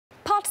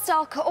Hot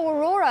stock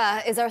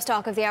Aurora is our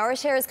stock of the hour.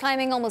 Shares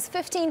climbing almost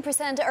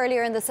 15%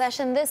 earlier in the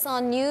session. This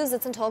on news.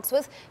 It's in talks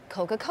with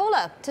Coca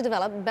Cola to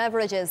develop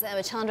beverages.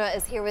 Emma Chandra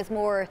is here with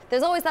more.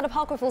 There's always that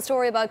apocryphal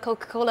story about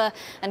Coca Cola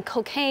and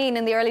cocaine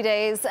in the early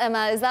days.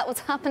 Emma, is that what's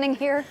happening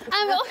here?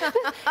 Not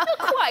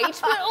quite,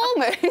 but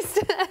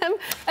almost.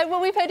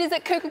 What we've heard is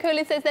that Coca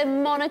Cola says they're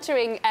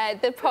monitoring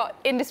the pot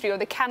industry or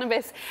the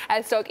cannabis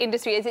stock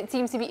industry, as it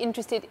seems to be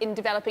interested in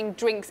developing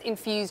drinks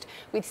infused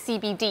with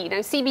CBD. Now,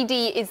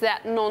 CBD is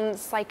that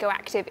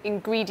non-psychoactive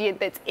ingredient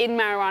that's in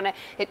marijuana.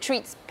 It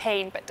treats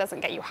pain but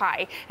doesn't get you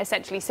high,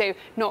 essentially, so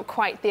not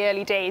quite the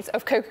early days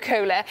of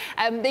Coca-Cola.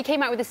 They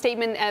came out with a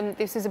statement,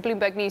 this is a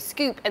Bloomberg News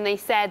scoop, and they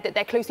said that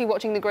they're closely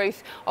watching the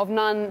growth of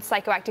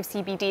non-psychoactive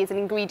CBD as an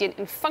ingredient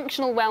in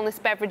functional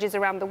wellness beverages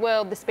around the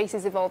world. The space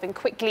is evolving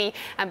quickly,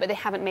 but they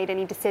haven't made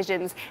any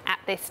decisions at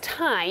this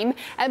time.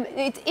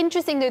 It's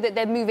interesting, though, that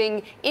they're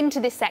moving into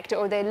this sector,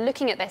 or they're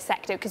looking at their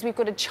sector, because we've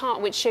got a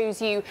chart which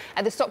shows you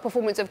the stock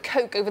performance of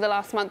Coke over the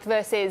last month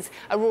versus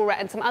Aurora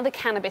and some other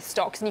cannabis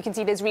stocks, and you can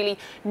see there's really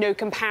no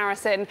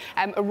comparison.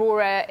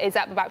 Aurora is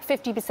up about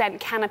 50%,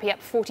 Canopy up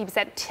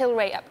 40%,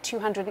 Tilray up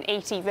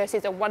 280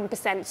 versus a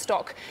 1%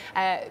 stock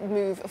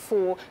move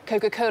for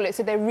Coca-Cola.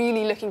 So they're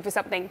really looking for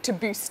something to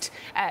boost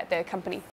their company.